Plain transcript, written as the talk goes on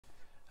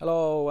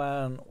Hello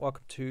and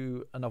welcome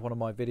to another one of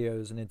my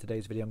videos, and in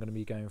today's video I'm going to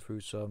be going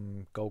through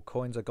some gold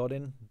coins I got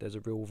in. There's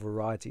a real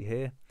variety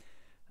here.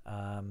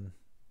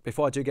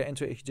 Before I do get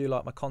into it, if you do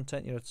like my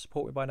content, to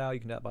support me by now, you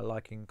can do that by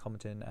liking,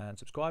 commenting and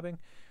subscribing.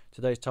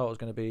 Today's title is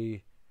going to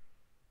be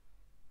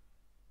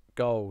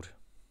Gold,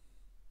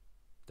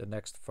 the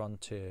Next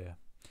Frontier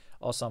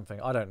or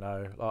something. I don't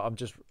know.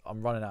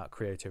 I'm running out of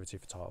creativity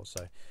for titles,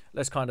 so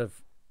let's kind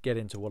of get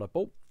into what I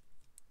bought.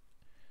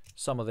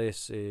 Some of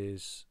this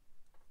is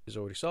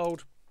already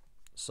sold,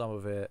 some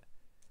of it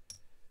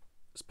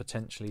is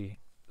potentially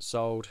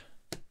sold.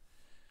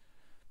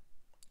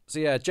 So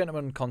yeah, a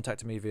gentleman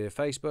contacted me via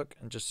Facebook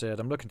and just said,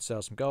 I'm looking to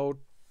sell some gold.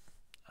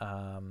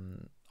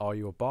 Are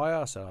you a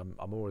buyer? So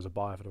I'm always a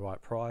buyer for the right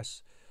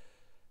price,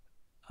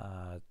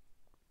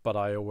 but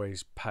I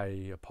always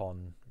pay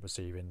upon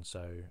receiving.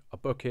 So I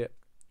book it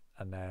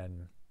and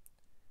then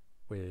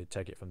we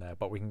take it from there,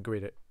 but we can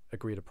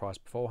agree the price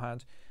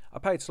beforehand. I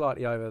paid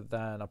slightly over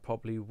than I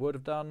probably would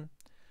have done.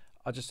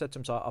 I just said to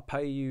him, so I'll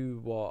pay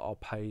you what I'll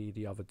pay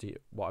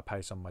what I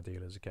pay some of my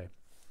dealers, okay?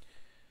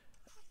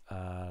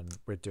 And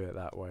we'd do it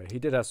that way. He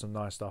did have some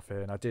nice stuff here,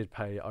 and I did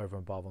pay over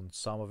and above on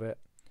some of it,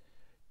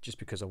 just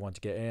because I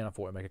wanted to get in. I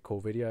thought it'd make a cool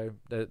video.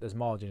 There's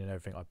margin in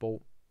everything I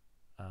bought,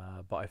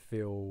 but I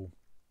feel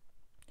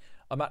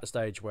I'm at the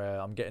stage where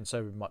I'm getting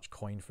so much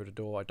coin through the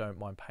door. I don't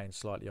mind paying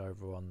slightly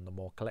over on the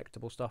more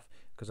collectible stuff,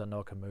 because I know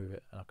I can move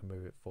it, and I can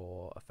move it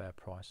for a fair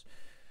price.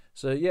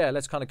 So yeah,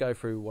 let's kind of go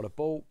through what I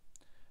bought.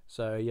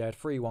 So you had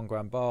 3 1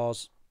 gram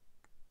bars.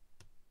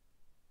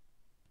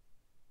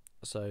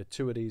 So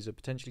 2 of these are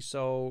potentially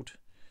sold.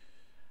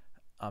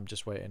 I'm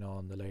just waiting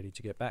on the lady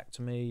to get back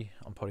to me.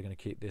 I'm probably going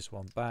to keep this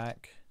one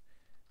back.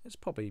 It's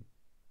probably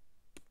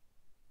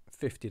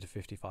 50 to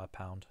 55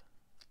 pound.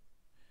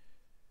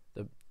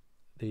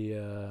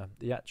 The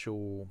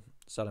actual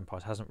selling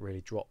price hasn't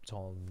really dropped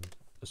on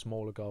the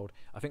smaller gold.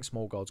 I think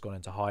small gold's gone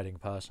into hiding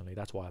personally.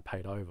 That's why I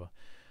paid over.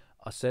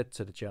 I said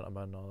to the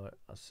gentleman,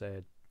 I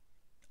said,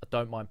 I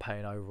don't mind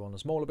paying over on the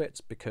smaller bits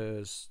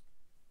because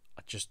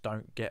I just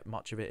don't get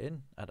much of it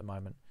in at the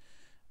moment,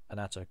 and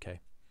that's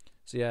okay.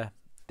 So yeah,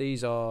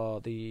 these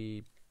are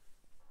the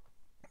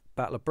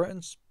Battle of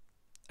Britain's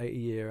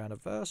 80-year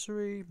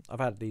anniversary. I've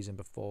had these in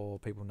before.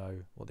 People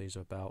know what these are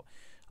about.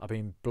 I've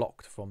been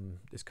blocked from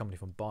this company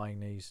from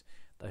buying these.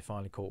 They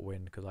finally caught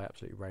wind because I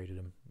absolutely raided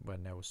them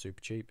when they were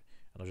super cheap,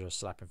 and I was just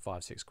slapping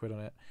 5-6 quid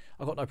on it.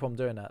 I've got no problem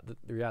doing that.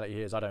 The reality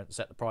here is I don't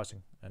set the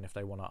pricing, and if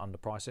they want to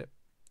underprice it,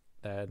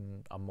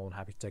 then I'm more than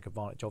happy to take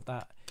advantage of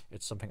that.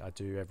 It's something I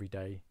do every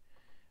day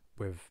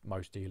with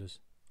most dealers,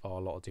 or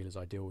a lot of dealers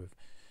I deal with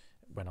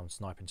when I'm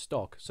sniping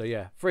stock. So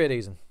yeah, 3 of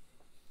these.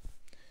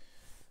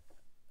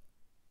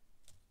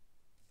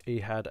 He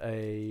had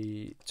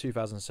a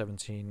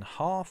 2017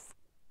 half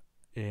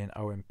in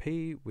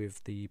OMP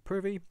with the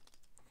privy.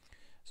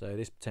 So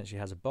this potentially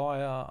has a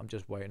buyer. I'm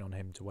just waiting on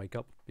him to wake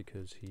up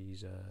because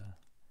he's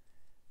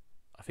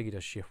I think he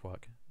does shift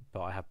work,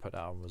 but I have put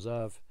that on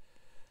reserve.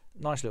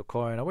 Nice little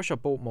coin. I wish I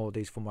bought more of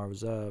these for my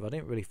reserve. I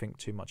didn't really think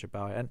too much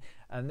about it,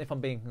 and if I'm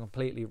being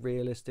completely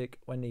realistic,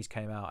 when these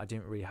came out I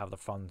didn't really have the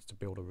funds to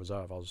build a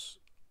reserve. I was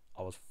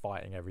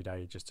fighting every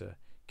day just to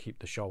keep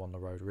the show on the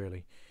road,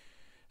 really.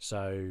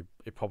 So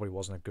it probably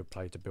wasn't a good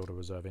play to build a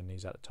reserve in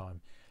these at the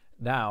time.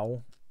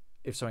 Now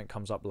if something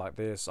comes up like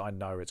this, I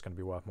know it's going to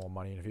be worth more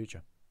money in the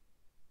future.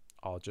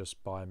 I'll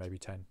just buy maybe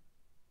 10,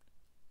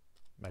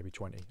 maybe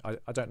 20. I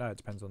don't know. It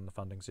depends on the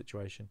funding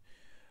situation.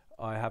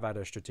 I have had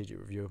a strategic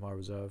review of my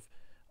reserve.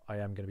 I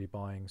am going to be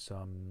buying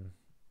some.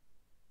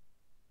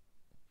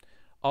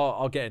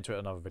 I'll get into it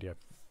in another video.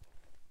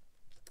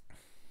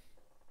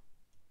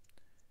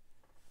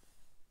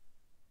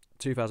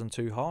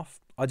 $2002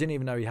 half. I didn't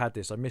even know he had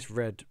this. I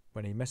misread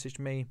when he messaged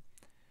me.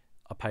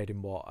 I paid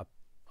him what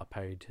I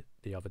paid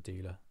the other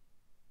dealer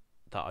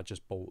that I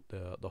just bought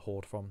the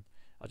hoard from.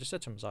 I just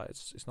said to him,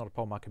 it's not a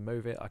problem. I can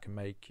move it. I can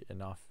make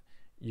enough.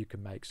 You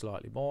can make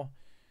slightly more.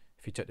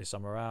 If you took this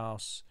somewhere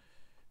else,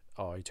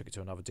 or you took it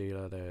to another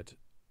dealer,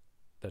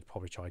 they'd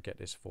probably try to get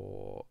this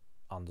for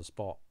under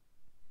spot.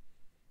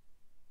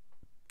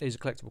 These are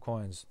collectible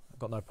coins. I've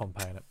got no problem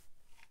paying it.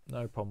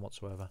 No problem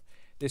whatsoever.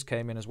 This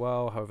came in as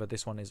well. However,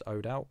 this one is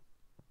owed out.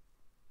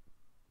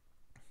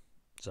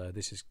 So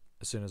this is,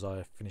 as soon as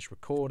I finish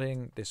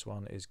recording, this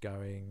one is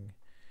going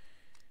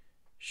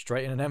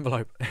straight in an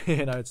envelope.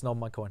 It's not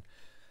my coin.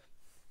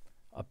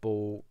 I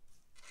bought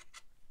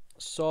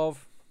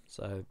SOV,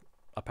 so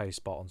I pay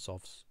spot on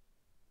SOVs.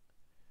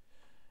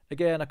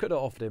 Again, I could have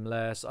offered him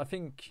less. I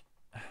think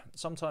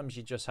sometimes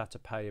you just have to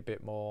pay a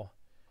bit more.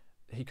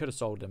 He could have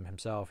sold them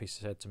himself. He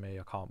said to me,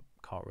 I can't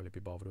really be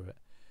bothered with it.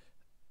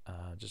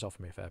 Just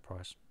offer me a fair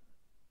price.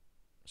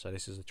 So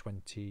this is a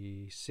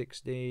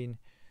 2016,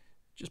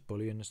 just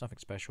bullion. There's nothing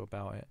special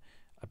about it.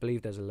 I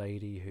believe there's a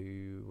lady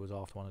who was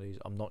after one of these.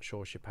 I'm not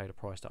sure she paid a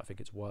price that I think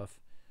it's worth.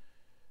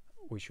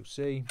 We shall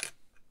see.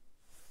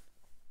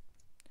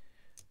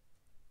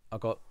 I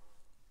got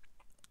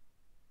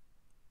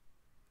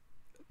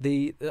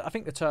I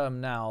think the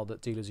term now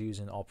that dealers are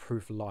using are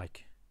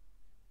proof-like.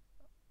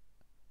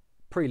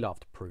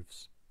 Pre-loved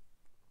proofs.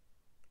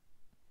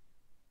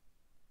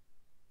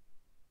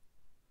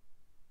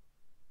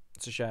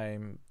 It's a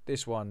shame.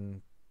 This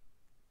one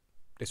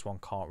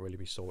can't really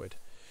be sorted.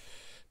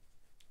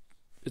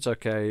 It's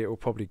okay. It will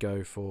probably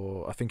go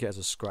for. I think it has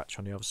a scratch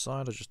on the other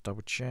side. I'll just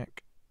double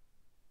check.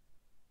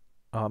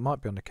 Oh, it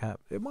might be on the cap.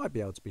 It might be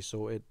able to be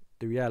sorted.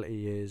 The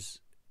reality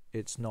is,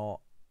 it's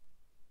not.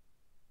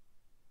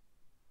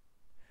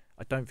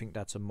 I don't think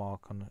that's a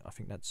mark on. I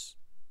think that's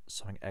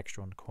something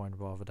extra on the coin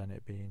rather than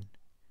it being.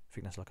 I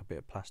think that's like a bit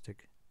of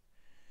plastic.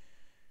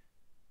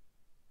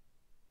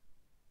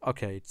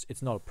 Okay,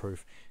 it's not a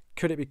proof.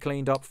 Could it be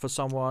cleaned up for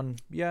someone?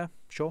 Yeah,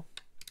 sure.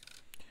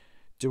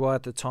 Do I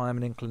have the time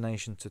and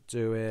inclination to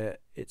do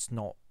it? It's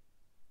not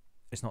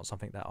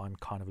something that I'm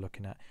kind of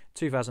looking at.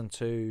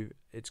 2002,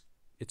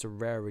 it's a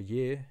rarer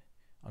year.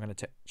 I'm going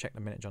to check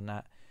the mintage on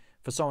that.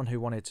 For someone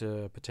who wanted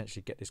to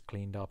potentially get this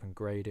cleaned up and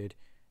graded,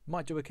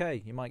 might do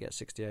okay. You might get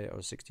 68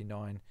 or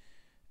 69.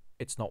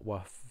 It's not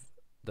worth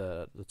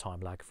the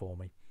time lag for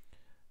me.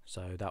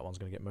 So that one's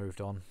going to get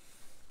moved on.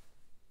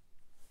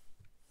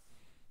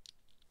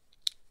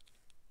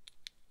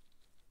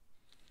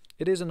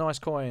 It is a nice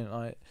coin.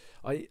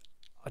 I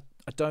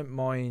don't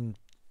mind.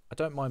 I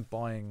don't mind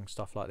buying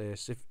stuff like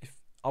this.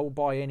 If I will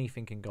buy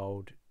anything in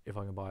gold if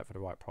I can buy it for the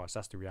right price.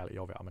 That's the reality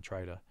of it. I'm a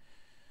trader.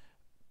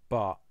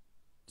 But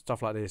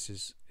stuff like this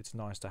it's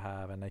nice to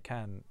have, and they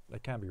can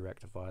be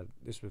rectified.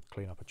 This would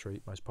clean up a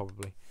treat most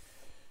probably.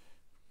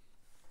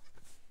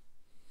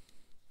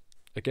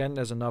 Again,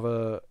 there's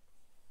another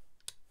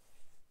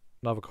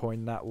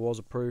coin that was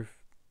a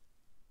proof.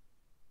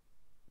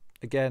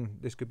 Again,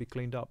 this could be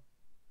cleaned up.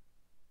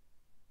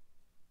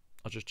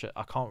 I'll just check.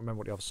 I can't remember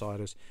what the other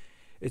side is.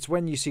 It's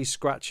when you see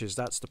scratches,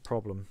 that's the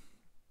problem.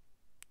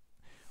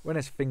 When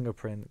there's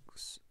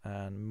fingerprints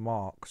and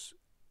marks,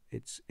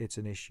 it's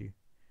an issue.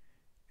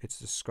 It's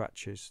the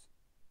scratches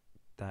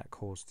that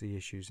cause the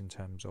issues in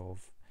terms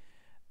of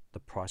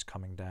the price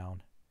coming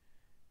down.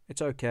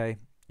 It's okay.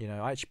 You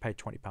know, I actually paid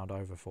 £20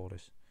 over for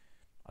this.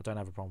 I don't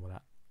have a problem with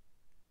that.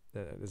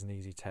 There's an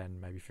easy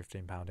 10, maybe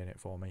 £15 in it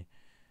for me.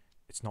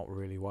 It's not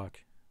really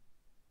work.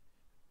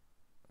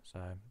 So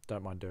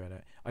don't mind doing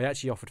it. I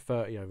actually offered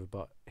 30 over,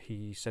 but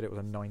he said it was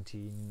a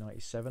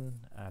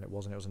 1997 and it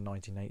wasn't. It was a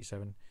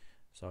 1987.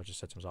 So I just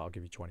said to him, I'll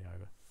give you 20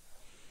 over.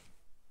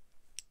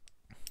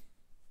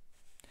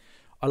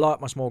 I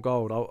like my small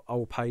gold. I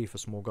will pay for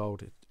small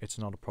gold. It's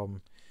not a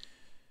problem.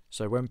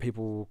 So when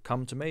people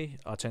come to me,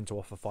 I tend to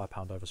offer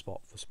 £5 over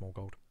spot for small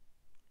gold,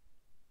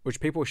 which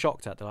people are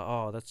shocked at. They're like,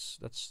 "Oh, that's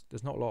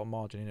there's not a lot of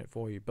margin in it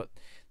for you." But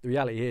the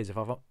reality is, if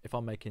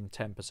I'm making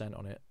 10%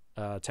 on it,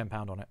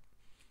 £10 on it,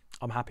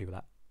 I'm happy with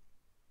that.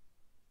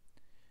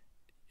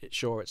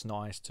 It's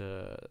nice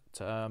to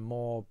earn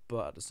more,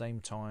 but at the same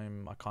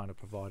time, I kind of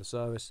provide a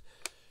service,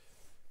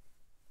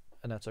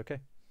 and that's okay.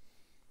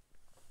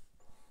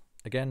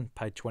 Again,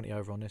 paid 20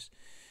 over on this.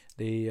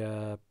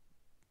 I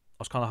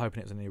was kind of hoping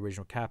it was in the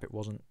original cap. It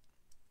wasn't.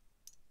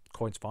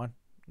 Coin's fine.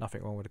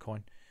 Nothing wrong with the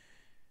coin.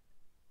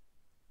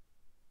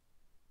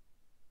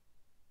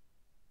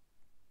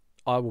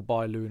 I will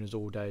buy Lunas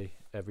all day,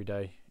 every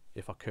day,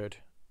 if I could,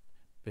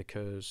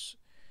 because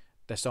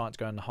they're starting to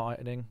go into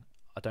hiding.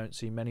 I don't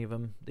see many of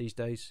them these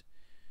days.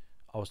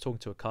 I was talking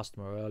to a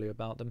customer earlier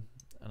about them,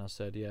 and I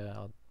said,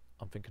 yeah,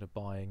 I'm thinking of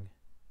buying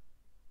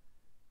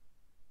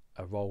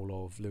a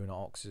roll of Luna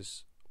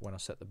Oxes when I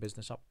set the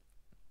business up,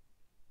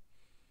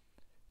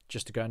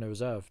 just to go into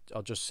reserve.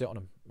 I'll just sit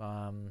on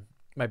them,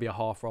 maybe a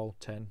half roll,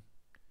 10.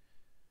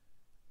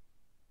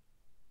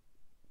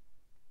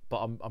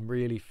 But I'm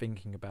really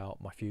thinking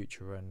about my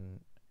future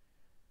and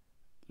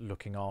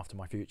looking after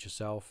my future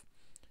self.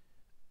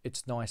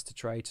 It's nice to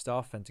trade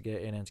stuff and to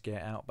get in and to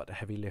get out, but the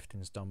heavy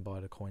lifting is done by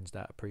the coins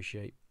that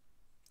appreciate.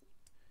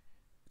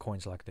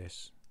 Coins like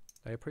this,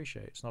 they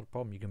appreciate. It's not a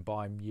problem. You can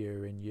buy them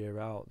year in, year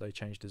out. They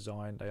change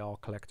design. They are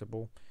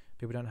collectible.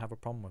 People don't have a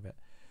problem with it.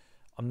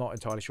 I'm not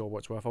entirely sure what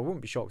it's worth. I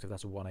wouldn't be shocked if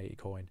that's a 180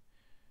 coin.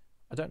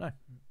 I don't know.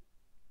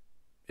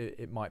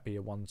 It might be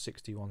a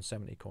 160,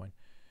 170 coin.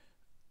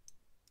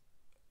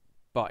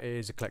 But it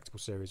is a collectible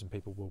series and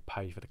people will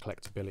pay for the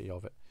collectability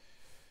of it.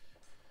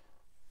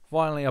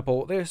 Finally, I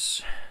bought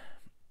this.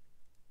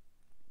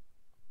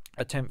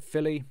 A 10th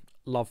Philly.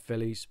 Love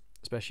Phillies,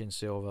 especially in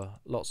silver.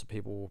 Lots of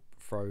people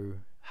throw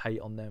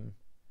hate on them.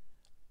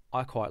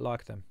 I quite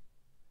like them.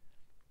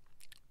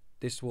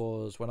 This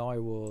was, when I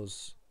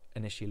was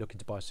initially looking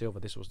to buy silver,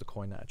 this was the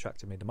coin that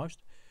attracted me the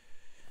most.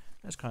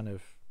 That's kind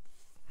of...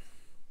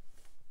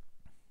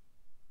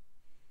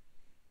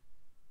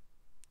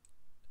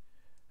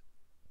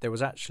 There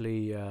was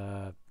actually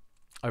over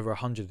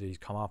 100 of these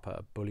come up at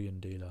a bullion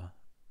dealer.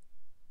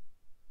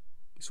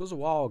 This was a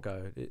while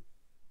ago.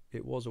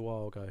 It was a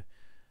while ago,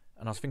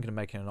 and I was thinking of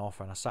making an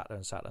offer, and I sat there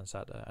and sat there and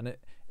sat there. And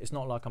it's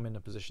not like I'm in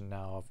a position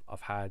now.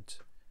 I've had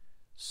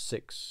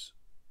 6.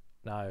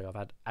 No, I've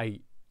had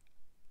 8.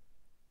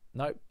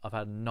 Nope, I've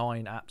had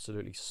 9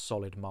 absolutely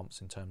solid months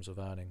in terms of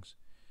earnings,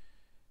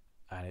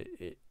 and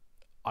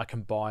I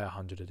can buy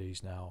 100 of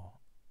these now,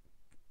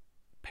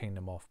 ping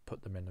them off,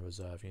 put them in the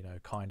reserve. You know,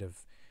 kind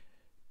of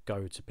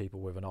go to people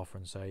with an offer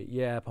and say,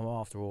 "Yeah, I'm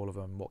after all of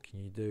them. What can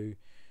you do?"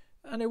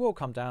 And it will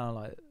come down.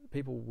 Like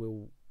people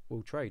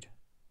will trade.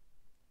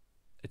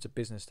 It's a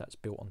business that's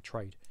built on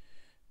trade.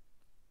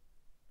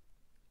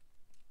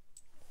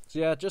 So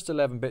yeah, just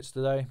 11 bits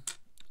today.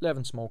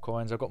 11 small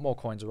coins. I've got more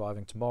coins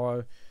arriving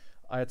tomorrow.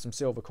 I had some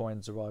silver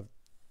coins arrive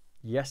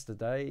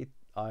yesterday.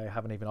 I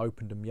haven't even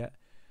opened them yet.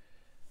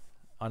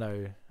 I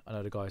know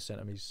the guy sent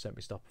them. He's sent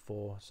me stuff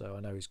before, so I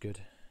know he's good.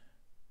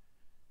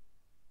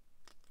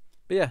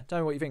 But yeah, tell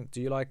me what you think.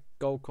 Do you like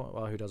gold coins?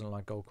 Well, who doesn't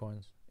like gold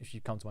coins? If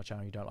you come to my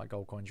channel, you don't like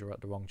gold coins, you're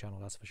at the wrong channel,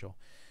 that's for sure.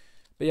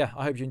 But yeah,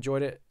 I hope you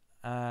enjoyed it.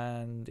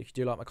 And if you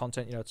do like my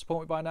content, you know,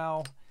 support me by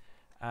now.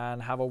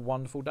 And have a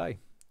wonderful day.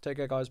 Take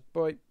care, guys.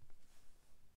 Bye.